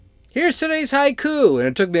Here's today's haiku, and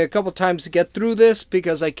it took me a couple times to get through this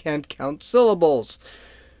because I can't count syllables.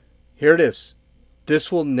 Here it is. This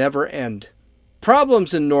will never end.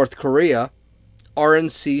 Problems in North Korea.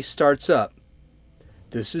 RNC starts up.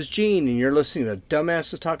 This is Gene, and you're listening to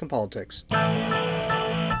Dumbasses Talking Politics.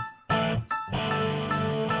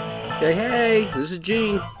 Hey, this is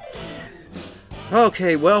Gene.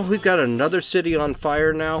 Okay, well, we've got another city on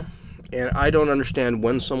fire now, and I don't understand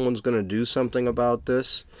when someone's going to do something about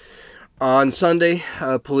this. On Sunday,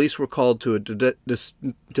 police were called to a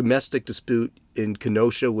domestic dispute in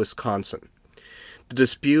Kenosha, Wisconsin. The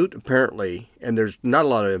dispute, apparently, and there's not a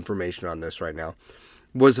lot of information on this right now,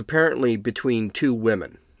 was apparently between two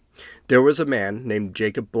women. There was a man named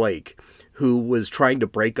Jacob Blake who was trying to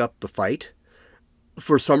break up the fight.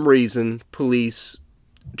 For some reason, police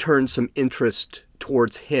turned some interest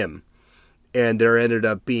towards him, and there ended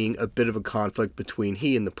up being a bit of a conflict between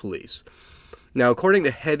he and the police. Now, according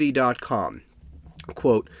to Heavy.com,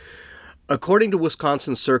 quote, according to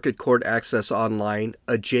Wisconsin Circuit Court Access Online,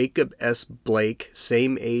 a Jacob S. Blake,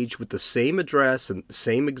 same age with the same address and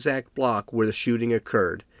same exact block where the shooting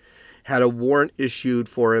occurred, had a warrant issued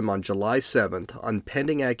for him on July 7th on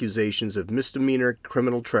pending accusations of misdemeanor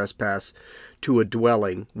criminal trespass to a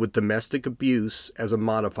dwelling with domestic abuse as a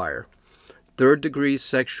modifier, third-degree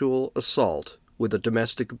sexual assault with a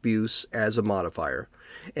domestic abuse as a modifier,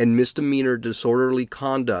 and misdemeanor disorderly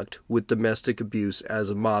conduct with domestic abuse as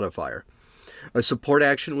a modifier. A support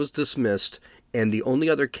action was dismissed, and the only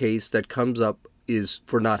other case that comes up is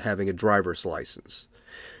for not having a driver's license.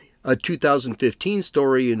 A 2015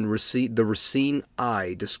 story in the Racine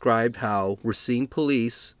Eye described how Racine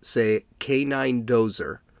police say K9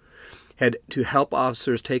 Dozer had to help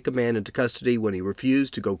officers take a man into custody when he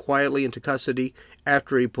refused to go quietly into custody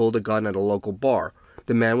after he pulled a gun at a local bar.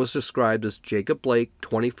 The man was described as Jacob Blake,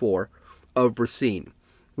 24, of Racine,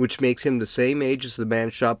 which makes him the same age as the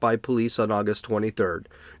man shot by police on August 23rd.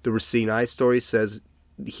 The Racine Eye story says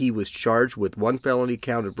he was charged with one felony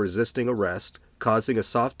count of resisting arrest, causing a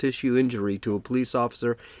soft tissue injury to a police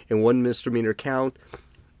officer, and one misdemeanor count,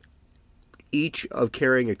 each of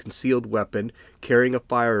carrying a concealed weapon, carrying a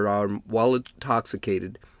firearm while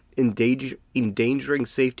intoxicated, endangering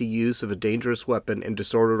safety use of a dangerous weapon, and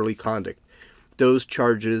disorderly conduct. Those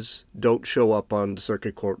charges don't show up on the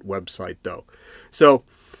Circuit Court website, though. So,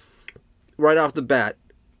 right off the bat,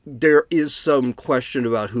 there is some question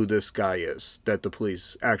about who this guy is that the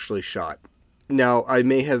police actually shot. Now,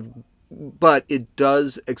 but it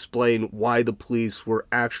does explain why the police were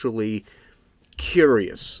actually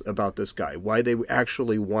curious about this guy, why they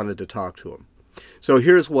actually wanted to talk to him. So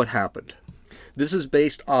here's what happened. This is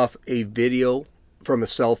based off a video from a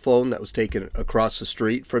cell phone that was taken across the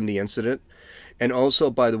street from the incident. And also,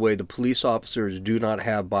 by the way, the police officers do not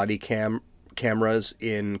have body cameras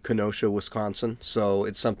in Kenosha, Wisconsin. So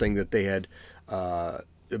it's something that they had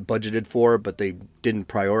budgeted for, but they didn't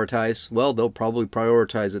prioritize. Well, they'll probably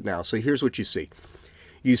prioritize it now. So here's what you see.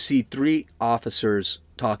 You see three officers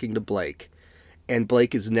talking to Blake, and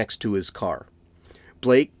Blake is next to his car.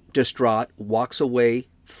 Blake, distraught, walks away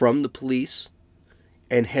from the police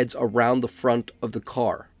and heads around the front of the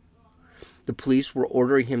car. The police were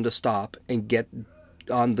ordering him to stop and get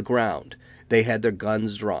on the ground. They had their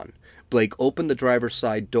guns drawn. Blake opened the driver's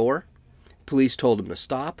side door. Police told him to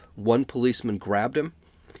stop. One policeman grabbed him.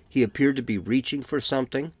 He appeared to be reaching for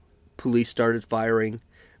something. Police started firing.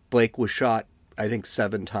 Blake was shot, I think,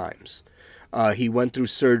 7 times. He went through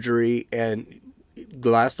surgery, and the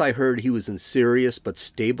last I heard, he was in serious but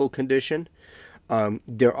stable condition.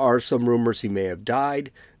 There are some rumors he may have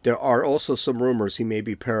died. There are also some rumors he may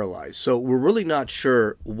be paralyzed. So we're really not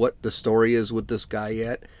sure what the story is with this guy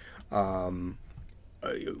yet.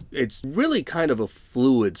 It's really kind of a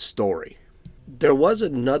fluid story. There was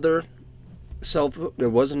another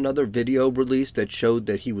video released that showed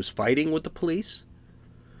that he was fighting with the police.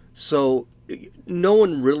 So no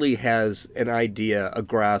one really has an idea, a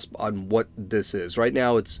grasp on what this is. Right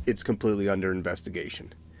now it's completely under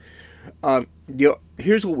investigation.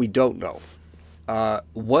 Here's what we don't know.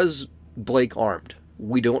 Was Blake armed?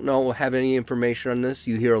 We don't have any information on this.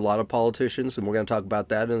 You hear a lot of politicians, and we're going to talk about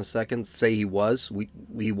that in a second, say he was.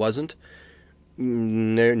 He wasn't.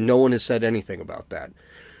 No one has said anything about that.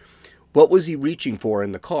 What was he reaching for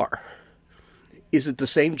in the car? Is it the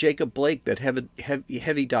same Jacob Blake that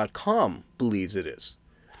Heavy.com believes it is?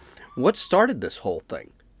 What started this whole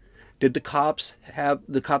thing? Did the cops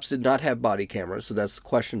did not have body cameras, so that's the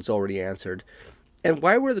question's already answered. And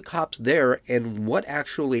why were the cops there, and what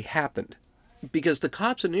actually happened? Because the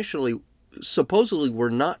cops initially supposedly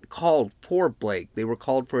were not called for Blake. They were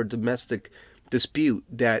called for a domestic dispute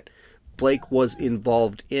that Blake was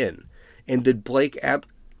involved in. And did Blake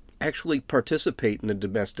actually participate in the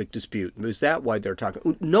domestic dispute? Is that why they're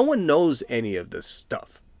talking? No one knows any of this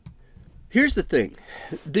stuff. Here's the thing.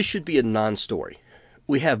 This should be a non-story.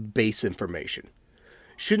 We have base information.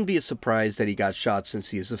 Shouldn't be a surprise that he got shot since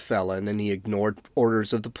he is a felon and he ignored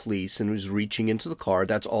orders of the police and was reaching into the car.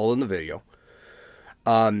 That's all in the video.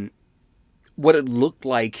 What it looked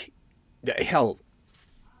like, hell,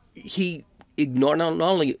 he not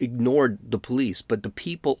only ignored the police, but the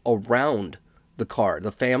people around the car,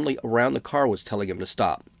 the family around the car was telling him to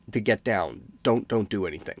stop, to get down, don't do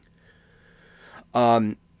anything.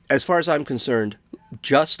 As far as I'm concerned,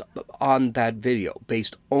 just on that video,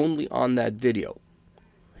 based only on that video,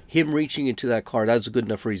 him reaching into that car, that's a good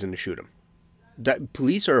enough reason to shoot him. That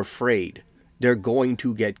police are afraid they're going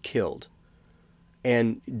to get killed.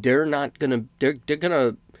 And they're not going to, they're going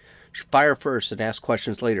to fire first and ask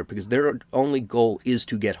questions later because their only goal is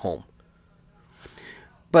to get home.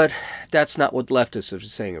 But that's not what leftists are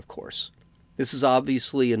saying, of course. This is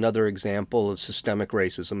obviously another example of systemic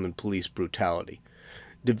racism and police brutality.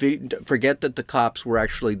 Forget that the cops were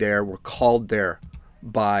actually there, were called there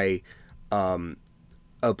by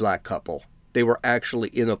a black couple. They were actually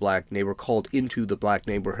in a black, they were called into the black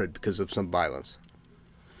neighborhood because of some violence.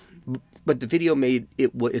 But the video made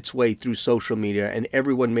its way through social media, and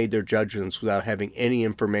everyone made their judgments without having any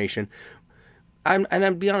information. And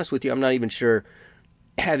I'll be honest with you, I'm not even sure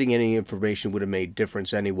having any information would have made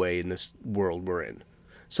difference anyway in this world we're in.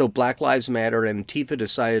 So Black Lives Matter and Antifa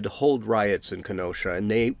decided to hold riots in Kenosha, and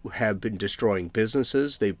they have been destroying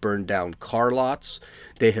businesses. They've burned down car lots.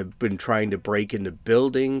 They have been trying to break into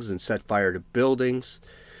buildings and set fire to buildings.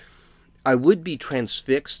 I would be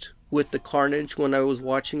transfixed with the carnage when I was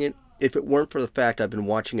watching it if it weren't for the fact I've been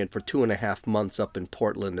watching it for 2.5 months up in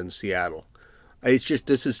Portland and Seattle. This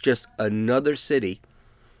is just another city,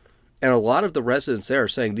 and a lot of the residents there are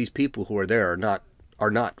saying these people who are there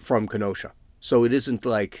are not from Kenosha. So it isn't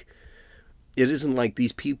like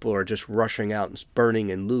these people are just rushing out and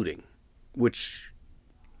burning and looting, which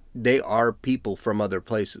they are people from other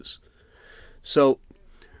places. So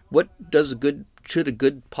what should a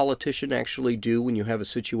good politician actually do when you have a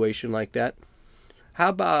situation like that? How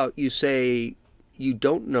about you say you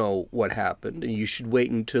don't know what happened and you should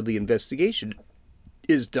wait until the investigation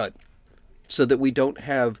is done so that we don't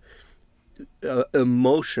have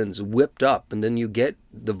emotions whipped up and then you get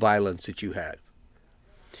the violence that you had.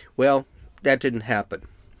 Well, that didn't happen.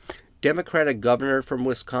 Democratic governor from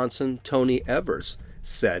Wisconsin, Tony Evers,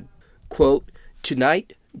 said, quote,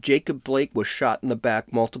 "Tonight, Jacob Blake was shot in the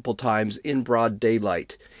back multiple times in broad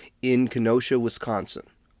daylight in Kenosha, Wisconsin.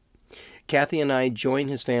 Kathy and I join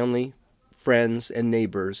his family, friends, and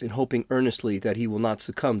neighbors in hoping earnestly that he will not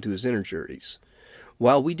succumb to his injuries.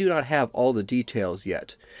 While we do not have all the details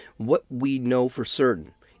yet, what we know for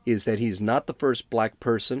certain is that he is not the first black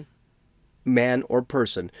person, man or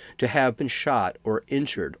person, to have been shot or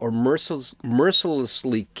injured or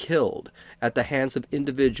mercilessly killed at the hands of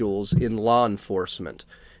individuals in law enforcement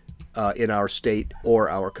in our state or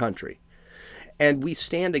our country. And we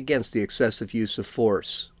stand against the excessive use of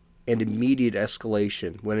force and immediate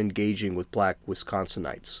escalation when engaging with black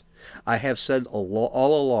Wisconsinites. I have said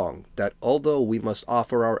all along that although we must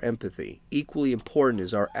offer our empathy, equally important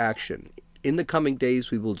is our action. In the coming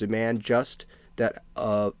days, we will demand just that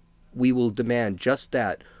of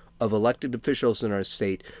elected officials in our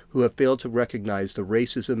state who have failed to recognize the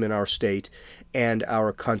racism in our state and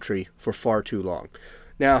our country for far too long."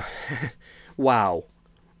 Now, wow,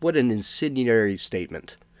 what an incendiary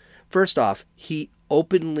statement. First off,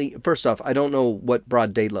 I don't know what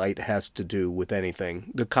broad daylight has to do with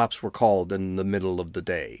anything. The cops were called in the middle of the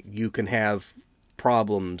day. You can have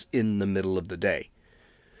problems in the middle of the day.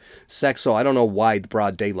 So I don't know why the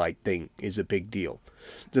broad daylight thing is a big deal.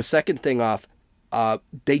 The second thing off,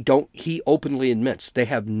 he openly admits they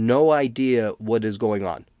have no idea what is going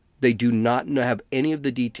on. They do not have any of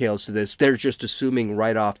the details to this. They're just assuming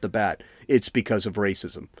right off the bat it's because of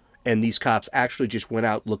racism. And these cops actually just went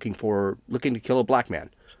out looking to kill a black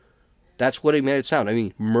man. That's what he made it sound. I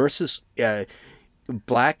mean,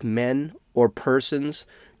 black men or persons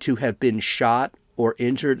to have been shot or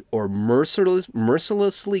injured or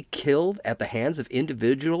mercilessly killed at the hands of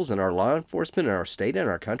individuals in our law enforcement in our state and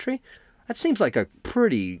our country? That seems like a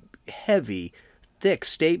pretty heavy, thick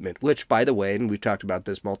statement, which, by the way, and we've talked about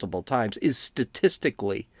this multiple times, is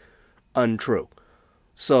statistically untrue.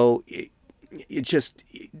 So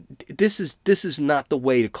this is not the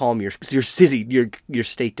way to calm your city, your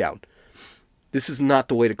state down. This is not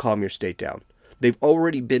the way to calm your state down. They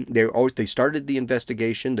started the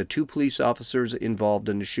investigation. The 2 police officers involved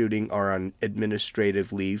in the shooting are on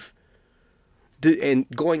administrative leave. And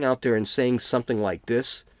going out there and saying something like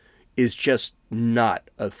this is just not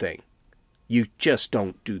a thing. You just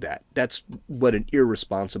don't do that. That's what an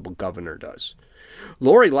irresponsible governor does.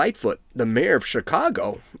 Lori Lightfoot, the mayor of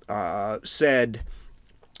Chicago, said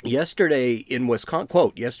yesterday in Wisconsin,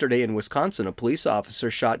 quote, yesterday in Wisconsin, a police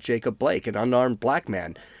officer shot Jacob Blake, an unarmed black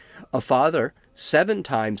man, a father, 7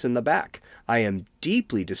 times in the back. I am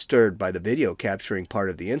deeply disturbed by the video capturing part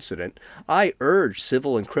of the incident. I urge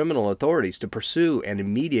civil and criminal authorities to pursue an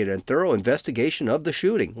immediate and thorough investigation of the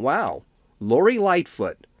shooting. Wow. Lori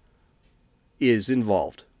Lightfoot is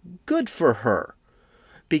involved. Good for her.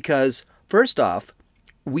 Because, first off,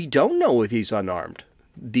 we don't know if he's unarmed.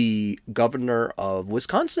 The governor of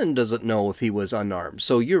Wisconsin doesn't know if he was unarmed.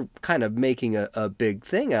 So you're kind of making a big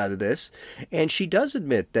thing out of this. And she does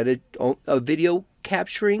admit that a video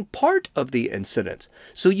capturing part of the incident.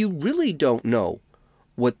 So you really don't know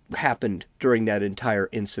what happened during that entire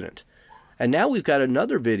incident. And now we've got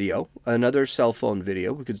another video, another cell phone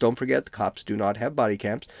video, because don't forget the cops do not have body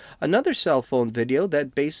cams, another cell phone video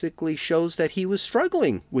that basically shows that he was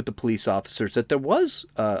struggling with the police officers, that there was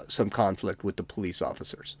some conflict with the police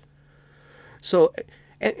officers. So,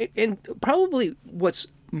 and probably what's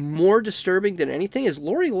more disturbing than anything is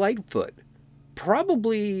Lori Lightfoot,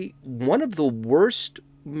 probably one of the worst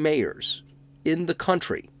mayors in the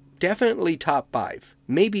country, definitely top 5,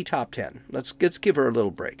 maybe top 10. Let's give her a little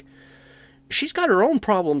break. She's got her own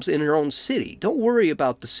problems in her own city. Don't worry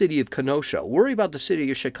about the city of Kenosha. Worry about the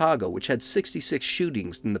city of Chicago, which had 66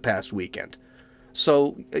 shootings in the past weekend.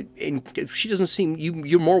 So, and if she doesn't seem,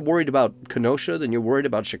 you're more worried about Kenosha than you're worried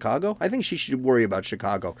about Chicago? I think she should worry about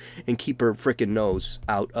Chicago and keep her frickin' nose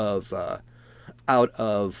out of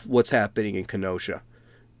what's happening in Kenosha.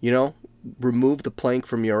 You know, remove the plank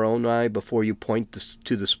from your own eye before you point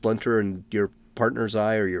to the splinter in your partner's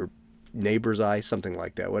eye or your neighbor's eye, something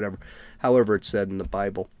like that, whatever. However it's said in the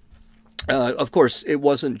Bible. Of course, it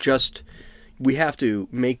wasn't just, we have to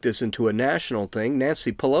make this into a national thing.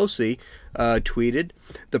 Nancy Pelosi tweeted,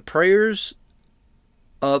 "The prayers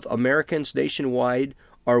of Americans nationwide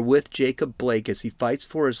are with Jacob Blake as he fights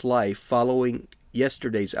for his life following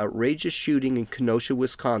yesterday's outrageous shooting in Kenosha,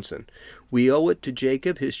 Wisconsin. We owe it to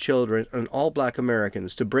Jacob, his children, and all black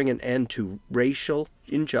Americans to bring an end to racial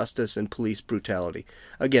injustice and police brutality."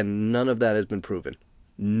 Again, none of that has been proven.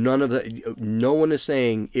 None of that. No one is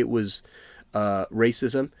saying it was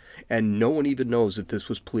racism, and no one even knows if this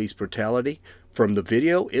was police brutality. From the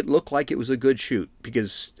video, it looked like it was a good shoot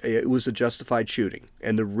because it was a justified shooting.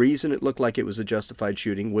 And the reason it looked like it was a justified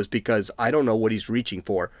shooting was because I don't know what he's reaching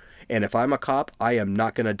for. And if I'm a cop, I am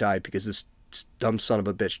not going to die because this dumb son of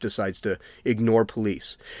a bitch decides to ignore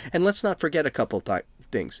police. And let's not forget a couple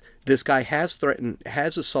things. This guy has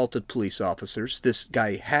assaulted police officers. This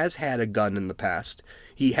guy has had a gun in the past.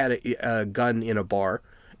 He had a gun in a bar,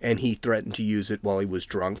 and he threatened to use it while he was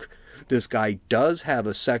drunk. This guy does have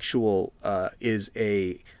a sexual, I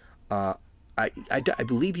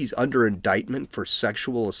believe he's under indictment for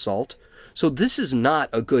sexual assault. So this is not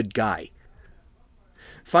a good guy.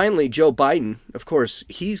 Finally, Joe Biden, of course,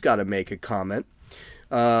 he's got to make a comment.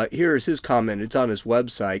 Here is his comment. It's on his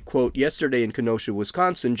website. Quote, "Yesterday in Kenosha,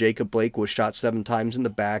 Wisconsin, Jacob Blake was shot 7 times in the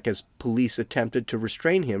back as police attempted to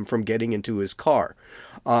restrain him from getting into his car."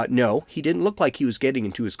 No, he didn't look like he was getting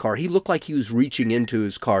into his car. He looked like he was reaching into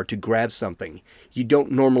his car to grab something. You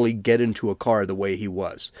don't normally get into a car the way he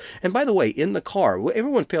was. And by the way, in the car, what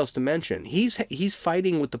everyone fails to mention, he's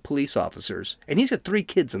fighting with the police officers, and he's got 3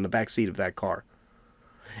 kids in the back seat of that car.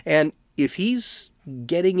 And if he's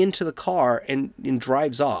getting into the car and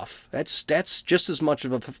drives off, that's just as much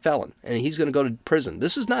of a felon, and he's going to go to prison.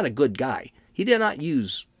 This is not a good guy. He did not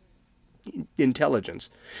use intelligence.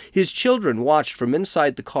 His children watched from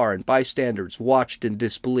inside the car, and bystanders watched in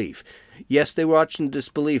disbelief. Yes, they watched in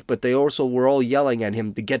disbelief, but they also were all yelling at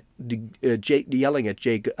him yelling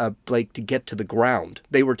at Blake to get to the ground.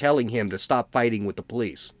 They were telling him to stop fighting with the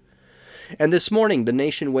police. And this morning, the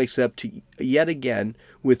nation wakes up to yet again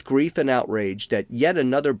with grief and outrage that yet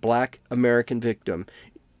another black American victim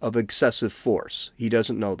of excessive force. He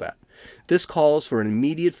doesn't know that. This calls for an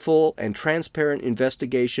immediate, full, and transparent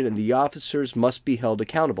investigation, and the officers must be held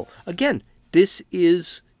accountable. Again, this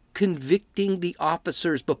is convicting the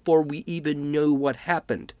officers before we even know what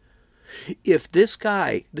happened. If this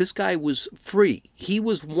guy was free, he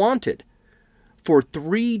was wanted for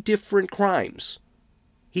 3 different crimes.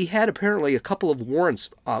 He had apparently a couple of warrants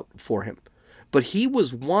out for him, but he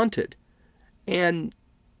was wanted. And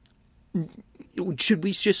should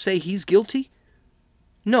we just say he's guilty?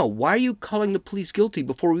 No, why are you calling the police guilty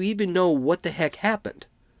before we even know what the heck happened?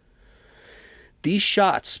 These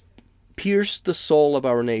shots pierce the soul of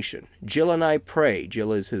our nation. Jill and I pray,"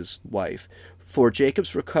 Jill is his wife, "for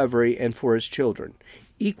Jacob's recovery and for his children.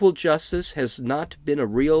 Equal justice has not been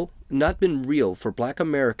real for black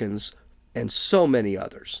Americans and so many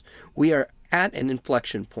others. We are at an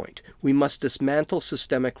inflection point. We must dismantle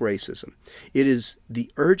systemic racism. It is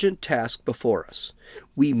the urgent task before us.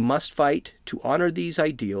 We must fight to honor these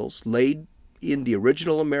ideals laid in the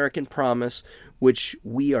original American promise, which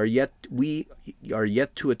we are yet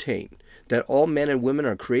to attain, that all men and women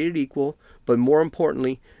are created equal, but more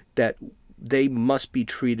importantly, that they must be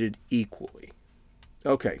treated equally."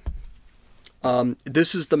 Okay.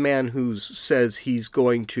 This is the man who says he's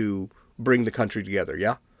going to bring the country together,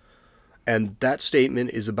 yeah? And that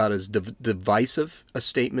statement is about as divisive a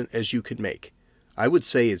statement as you could make. I would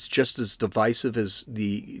say it's just as divisive as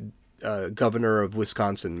the governor of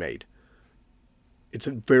Wisconsin made. It's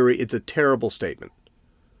a terrible statement.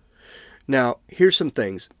 Now, here's some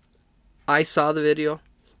things. I saw the video.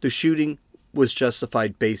 The shooting was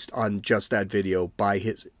justified based on just that video by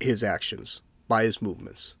his actions, by his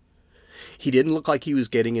movements. He didn't look like he was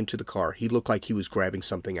getting into the car. He looked like he was grabbing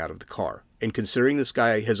something out of the car. And considering this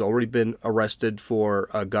guy has already been arrested for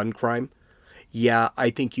a gun crime, yeah,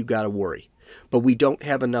 I think you got to worry. But we don't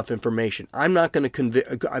have enough information. I'm not going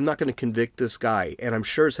to convict this guy, and I'm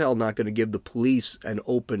sure as hell not going to give the police an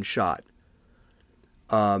open shot.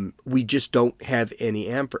 We just don't have any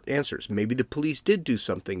answers. Maybe the police did do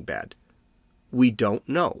something bad. We don't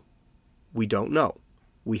know. We don't know.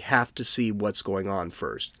 We have to see what's going on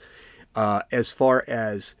first. As far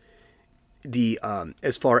as the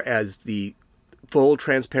full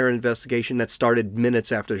transparent investigation, that started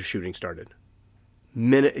minutes after the shooting started.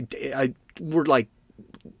 We're like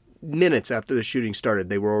minutes after the shooting started,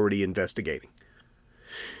 they were already investigating.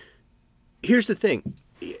 Here's the thing.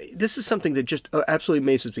 This is something that just absolutely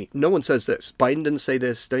amazes me. No one says this. Biden didn't say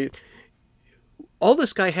this. All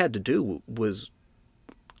this guy had to do was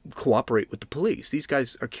cooperate with the police. These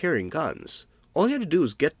guys are carrying guns. All he had to do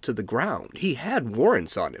was get to the ground. He had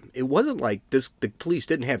warrants on him. It wasn't like the police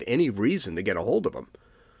didn't have any reason to get a hold of him.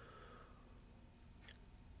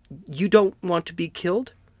 You don't want to be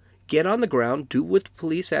killed? Get on the ground, do what the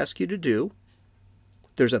police ask you to do.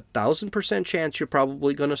 There's 1,000% chance you're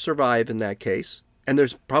probably going to survive in that case. And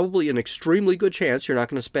there's probably an extremely good chance you're not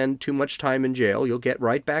going to spend too much time in jail. You'll get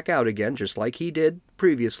right back out again, just like he did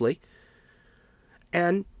previously.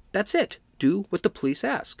 And that's it. Do what the police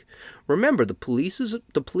ask. Remember, the police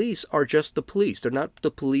are just the police. They're not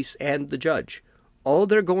the police and the judge. All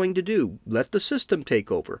they're going to do, let the system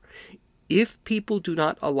take over. If people do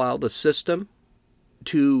not allow the system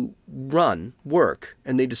to work,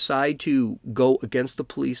 and they decide to go against the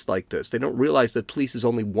police like this, they don't realize that police is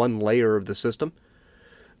only one layer of the system,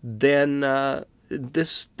 then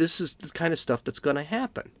this is the kind of stuff that's going to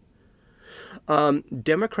happen.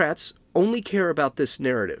 Democrats only care about this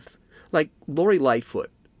narrative. Like Lori Lightfoot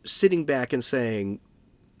sitting back and saying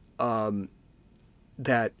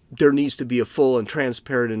that there needs to be a full and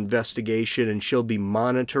transparent investigation and she'll be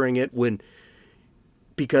monitoring it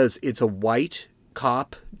because it's a white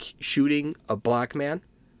cop shooting a black man.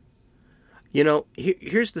 You know,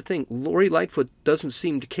 here's the thing. Lori Lightfoot doesn't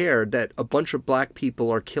seem to care that a bunch of black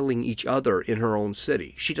people are killing each other in her own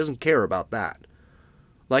city. She doesn't care about that.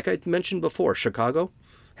 Like I mentioned before, Chicago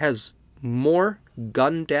has more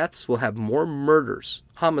gun deaths, will have more murders,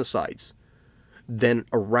 homicides, than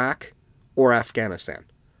Iraq or Afghanistan.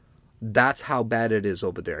 That's how bad it is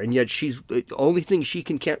over there. And yet the only thing she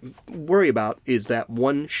can't worry about is that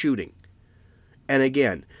one shooting. And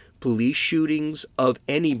again, police shootings of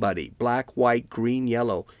anybody, black, white, green,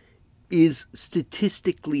 yellow, is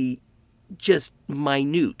statistically just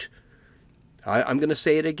minute. I'm going to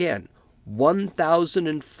say it again.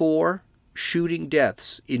 1,004 shooting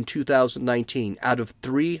deaths in 2019 out of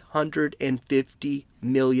 350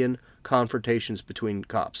 million confrontations between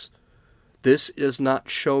cops. This does not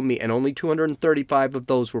show me, and only 235 of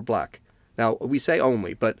those were black. Now, we say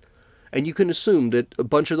only, and you can assume that a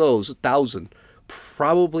bunch of those, 1,000,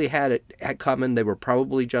 probably had it coming. They were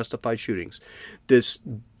probably justified shootings. This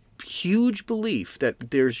huge belief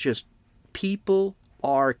that there's just white people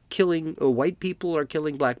are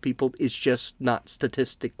killing black people is just not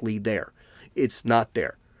statistically there. It's not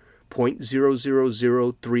there.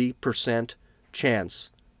 0.0003% chance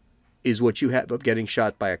is what you have of getting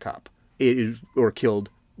shot by a cop. Or killed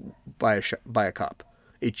by a cop.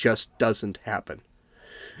 It just doesn't happen.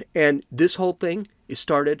 And this whole thing is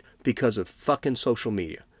started because of fucking social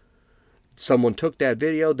media. Someone took that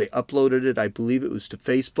video, they uploaded it, I believe it was to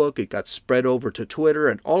Facebook, it got spread over to Twitter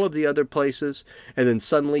and all of the other places, and then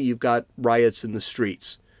suddenly you've got riots in the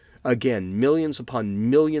streets. Again, millions upon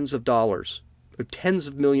millions of dollars, tens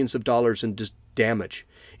of millions of dollars in damage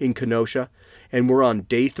in Kenosha, and we're on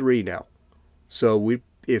day 3 now. So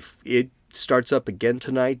if it starts up again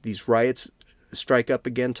tonight, these riots strike up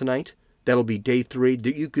again tonight, that'll be day 3.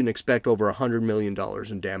 You can expect over $100 million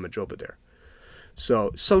in damage over there.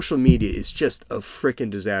 So social media is just a freaking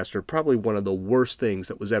disaster, probably one of the worst things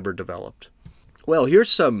that was ever developed. Well, here's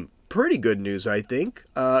some pretty good news, I think.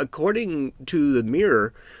 According to the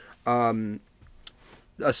Mirror, a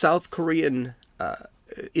South Korean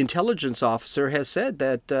intelligence officer has said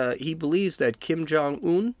that he believes that Kim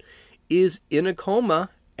Jong-un is in a coma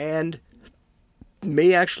and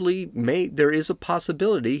there is a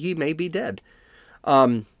possibility he may be dead.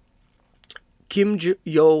 Kim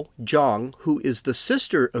Yo-jong, who is the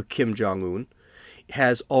sister of Kim Jong-un,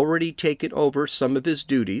 has already taken over some of his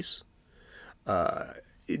duties.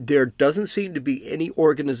 There doesn't seem to be any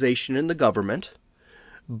organization in the government,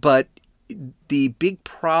 but the big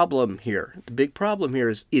problem here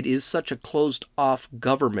is it is such a closed-off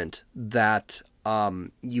government that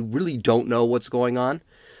you really don't know what's going on.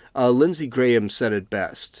 Lindsey Graham said it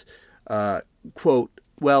best, quote,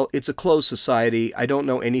 "Well, it's a closed society. I don't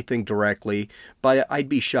know anything directly, but I'd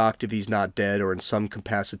be shocked if he's not dead or in some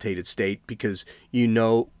incapacitated state because you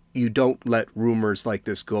don't let rumors like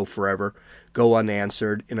this go forever, go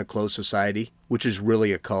unanswered in a closed society, which is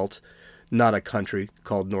really a cult, not a country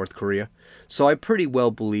called North Korea. So I pretty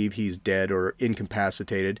well believe he's dead or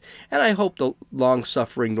incapacitated, and I hope the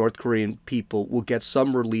long-suffering North Korean people will get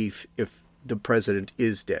some relief if the president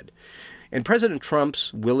is dead. And President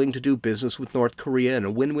Trump's willing to do business with North Korea in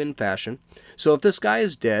a win-win fashion. So if this guy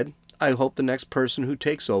is dead, I hope the next person who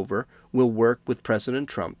takes over will work with President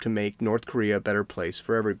Trump to make North Korea a better place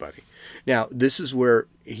for everybody." Now, this is where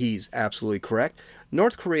he's absolutely correct.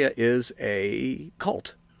 North Korea is a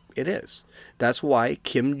cult. It is. That's why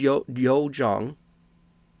Kim Yo-jong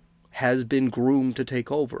has been groomed to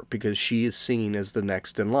take over, because she is seen as the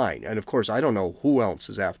next in line. And of course, I don't know who else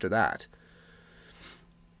is after that.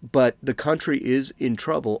 But the country is in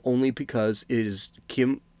trouble only because it is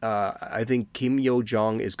I think Kim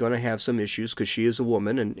Yo-jong is going to have some issues because she is a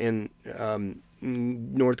woman, and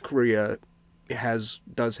North Korea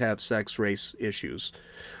does have sex race issues.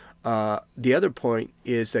 The other point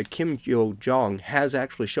is that Kim Yo-jong has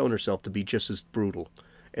actually shown herself to be just as brutal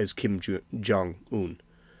as Kim Jong-un.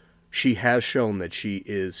 She has shown that she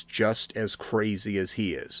is just as crazy as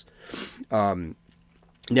he is.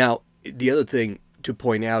 Now, the other thing to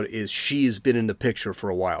point out is she's been in the picture for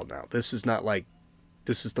a while now. This is not like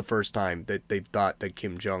this is the first time that they've thought that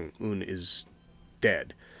Kim Jong-un is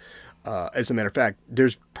dead. As a matter of fact,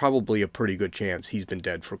 there's probably a pretty good chance he's been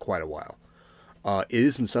dead for quite a while. It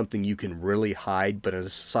isn't something you can really hide, but in a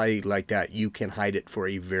society like that, you can hide it for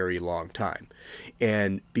a very long time.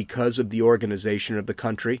 And because of the organization of the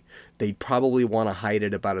country, they probably want to hide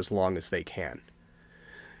it about as long as they can.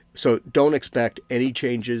 So don't expect any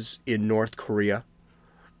changes in North Korea.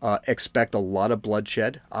 Expect a lot of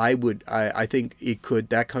bloodshed. I think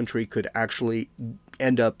that country could actually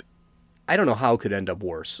end up, I don't know how it could end up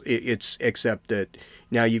worse. Except that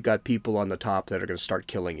now you've got people on the top that are going to start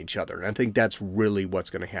killing each other. And I think that's really what's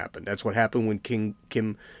going to happen. That's what happened when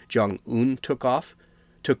Kim Jong-un took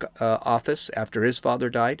office after his father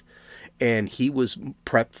died. And he was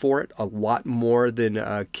prepped for it a lot more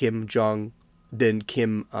than Kim Jong-un. Than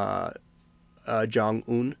Kim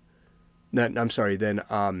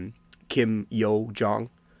Yo-jong.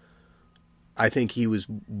 I think he was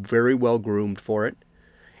very well groomed for it.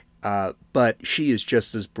 But she is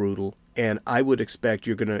just as brutal, and I would expect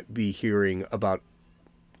you're going to be hearing about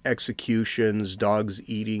executions, dogs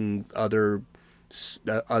eating other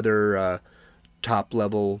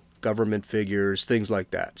top-level government figures, things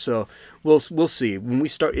like that. So we'll see.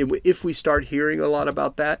 If we start hearing a lot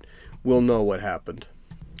about that, we'll know what happened.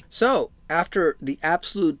 So, after the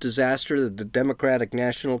absolute disaster that the Democratic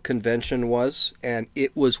National Convention was, and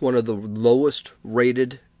it was one of the lowest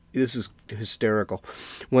rated, this is hysterical,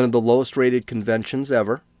 one of the lowest rated conventions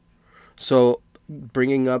ever. So,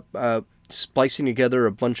 bringing up, splicing together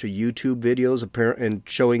a bunch of YouTube videos and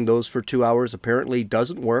showing those for 2 hours apparently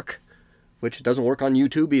doesn't work, which it doesn't work on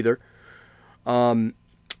YouTube either.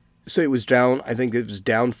 So it was down, I think it was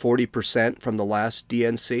down 40% from the last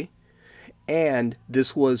DNC. And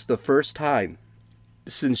this was the first time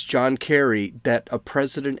since John Kerry that a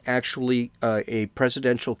presidential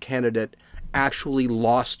candidate actually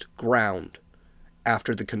lost ground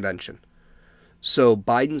after the convention. So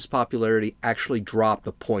Biden's popularity actually dropped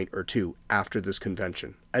a point or two after this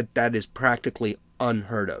convention. That is practically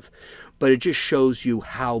unheard of. But it just shows you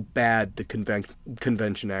how bad the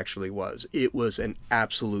convention actually was. It was an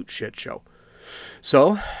absolute shit show.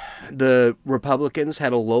 So the Republicans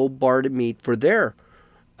had a low bar to meet for their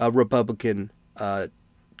Republican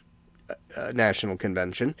National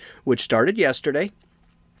Convention, which started yesterday.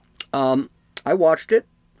 I watched it.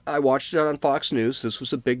 I watched it on Fox News. This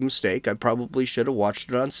was a big mistake. I probably should have watched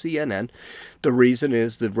it on CNN. The reason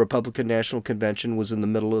is the Republican National Convention was in the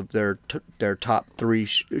middle of their top three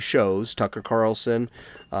shows: Tucker Carlson,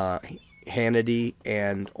 Hannity,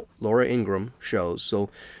 and Laura Ingraham shows. So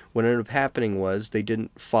what ended up happening was they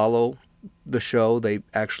didn't follow the show. They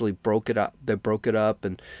actually broke it up. They broke it up,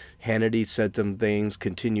 and Hannity said some things,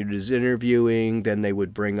 continued his interviewing. Then they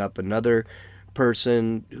would bring up another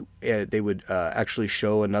person. They would actually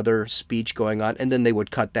show another speech going on, and then they would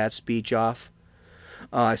cut that speech off.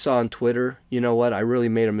 I saw on Twitter, you know what? I really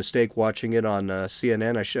made a mistake watching it on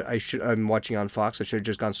CNN. I'm watching on Fox. I should have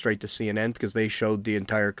just gone straight to CNN because they showed the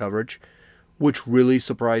entire coverage, which really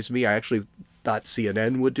surprised me. I actually thought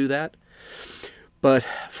CNN would do that. But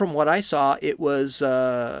from what I saw, it was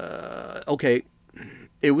okay.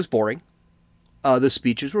 It was boring. The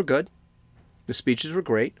speeches were good. The speeches were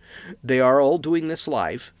great. They are all doing this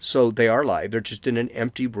live, so they are live. They're just in an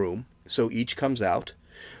empty room, so each comes out.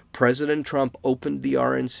 President Trump opened the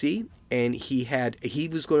RNC, and he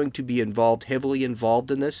was going to be heavily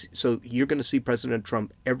involved in this. So you're going to see President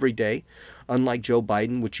Trump every day, unlike Joe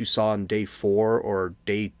Biden, which you saw on day 4 or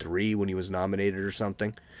day 3 when he was nominated or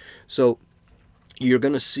something. So you're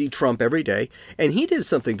going to see Trump every day, and he did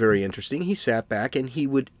something very interesting. He sat back and he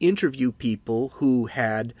would interview people who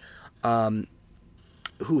had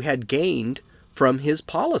gained from his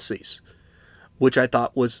policies, which I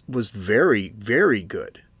thought was very, very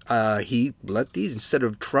good. He let these, instead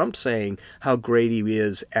of Trump saying how great he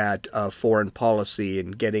is at foreign policy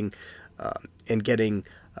and getting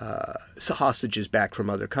hostages back from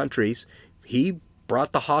other countries, he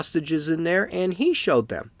brought the hostages in there and he showed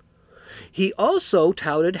them. He also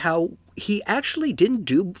touted how he actually didn't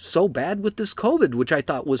do so bad with this COVID, which I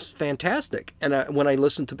thought was fantastic. And when I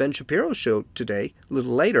listened to Ben Shapiro's show today, a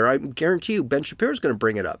little later, I guarantee you Ben Shapiro's going to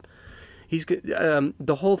bring it up. He's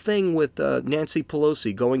the whole thing with Nancy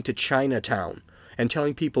Pelosi going to Chinatown and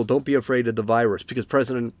telling people don't be afraid of the virus because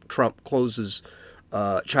President Trump closed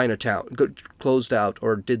out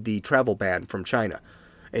or did the travel ban from China.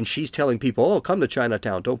 And she's telling people, "Oh, come to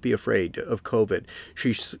Chinatown. Don't be afraid of COVID."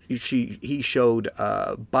 He showed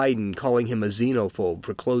Biden calling him a xenophobe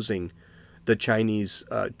for closing the Chinese,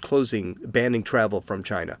 banning travel from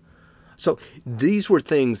China. So these were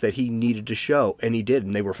things that he needed to show, and he did,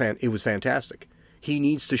 and it was fantastic. He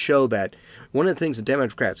needs to show that one of the things the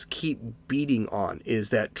Democrats keep beating on is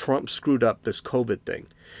that Trump screwed up this COVID thing.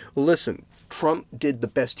 Listen, Trump did the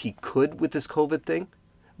best he could with this COVID thing.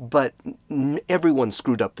 But everyone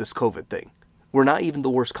screwed up this COVID thing. We're not even the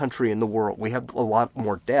worst country in the world. We have a lot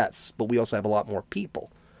more deaths, but we also have a lot more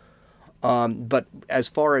people. But as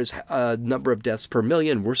far as number of deaths per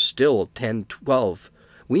million, we're still 10, 12.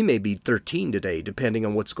 We may be 13 today, depending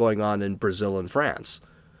on what's going on in Brazil and France.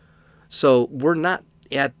 So we're not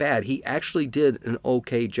that bad. He actually did an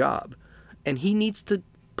okay job. And he needs to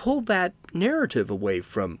pull that narrative away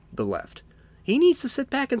from the left. He needs to sit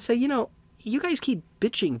back and say, you guys keep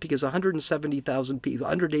bitching because 170,000 people,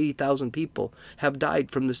 180,000 people have died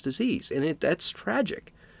from this disease, and that's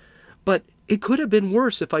tragic. But it could have been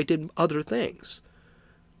worse if I did other things.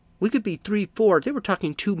 We could be 3, 4. They were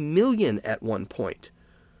talking 2 million at one point.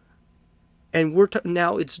 And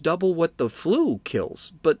now it's double what the flu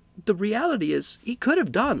kills. But the reality is he could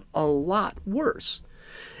have done a lot worse.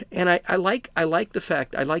 And I like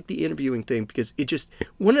the interviewing thing because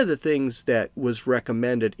one of the things that was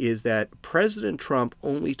recommended is that President Trump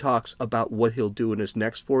only talks about what he'll do in his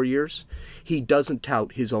next 4 years. He doesn't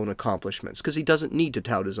tout his own accomplishments because he doesn't need to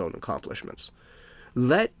tout his own accomplishments.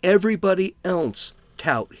 Let everybody else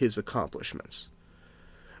tout his accomplishments.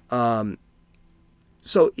 And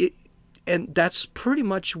that's pretty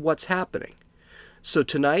much what's happening. So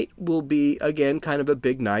tonight will be, again, kind of a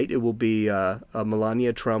big night. It will be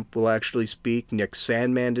Melania Trump will actually speak. Nick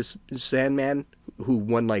Sandmann, who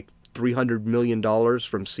won like $300 million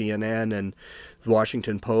from CNN and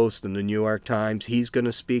Washington Post and the New York Times, he's going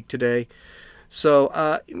to speak today.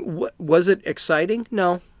 So was it exciting?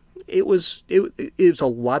 No. It was a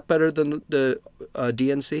lot better than the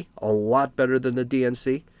DNC. A lot better than the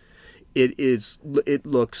DNC. It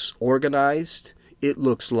looks organized. It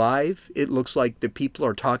looks live. It looks like the people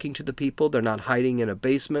are talking to the people. They're not hiding in a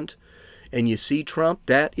basement. and you see Trump,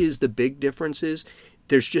 that is the big difference. Is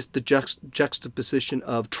there's just the juxtaposition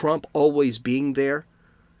of Trump always being there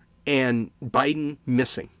and Biden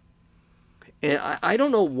missing. And I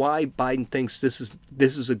don't know why Biden thinks this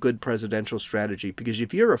is a good presidential strategy, because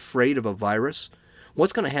if you're afraid of a virus,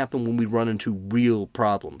 what's going to happen when we run into real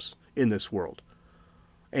problems in this world?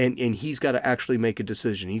 And he's got to actually make a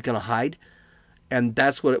decision. He's going to hide. And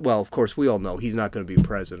that's what, well, of course, we all know he's not going to be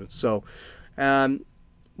president. So, well,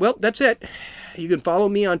 that's it. You can follow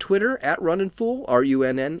me on Twitter at RunninFool,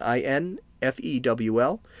 RunninFewl.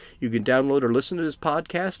 You can download or listen to this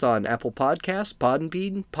podcast on Apple Podcasts,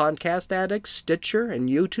 Podbean, Podcast Addicts, Stitcher, and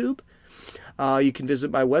YouTube. You can visit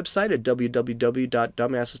my website at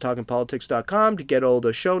www.dumbassestalkingpolitics.com to get all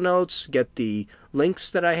the show notes, get the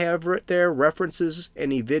links that I have right there, references,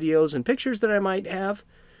 any videos and pictures that I might have.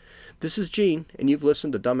 This is Gene, and you've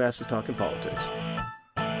listened to Dumbasses Talking Politics.